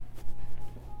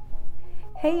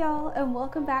Hey y'all, and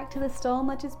welcome back to the Stolen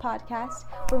Lunches podcast,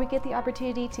 where we get the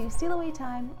opportunity to steal away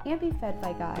time and be fed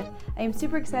by God. I am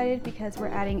super excited because we're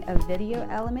adding a video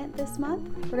element this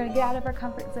month. We're going to get out of our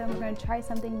comfort zone, we're going to try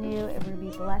something new, and we're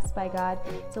going to be blessed by God.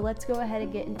 So let's go ahead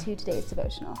and get into today's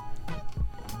devotional.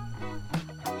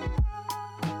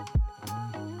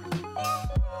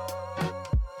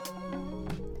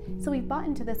 So we've bought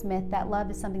into this myth that love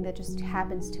is something that just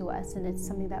happens to us, and it's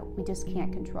something that we just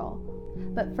can't control.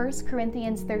 But 1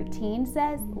 Corinthians 13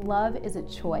 says love is a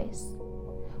choice.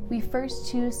 We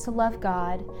first choose to love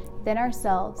God, then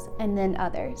ourselves, and then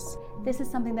others. This is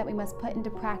something that we must put into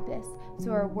practice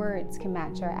so our words can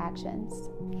match our actions.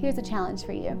 Here's a challenge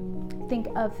for you. Think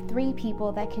of 3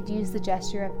 people that could use the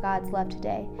gesture of God's love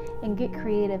today and get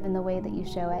creative in the way that you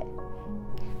show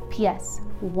it. P.S.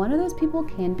 One of those people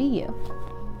can be you.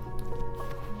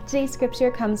 Today's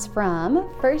scripture comes from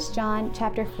 1 John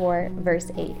chapter 4,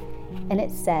 verse 8. And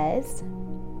it says,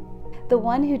 "The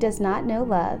one who does not know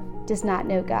love does not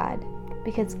know God,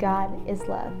 because God is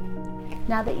love."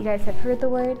 Now that you guys have heard the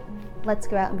word, let's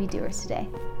go out and be doers today.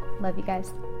 Love you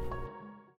guys.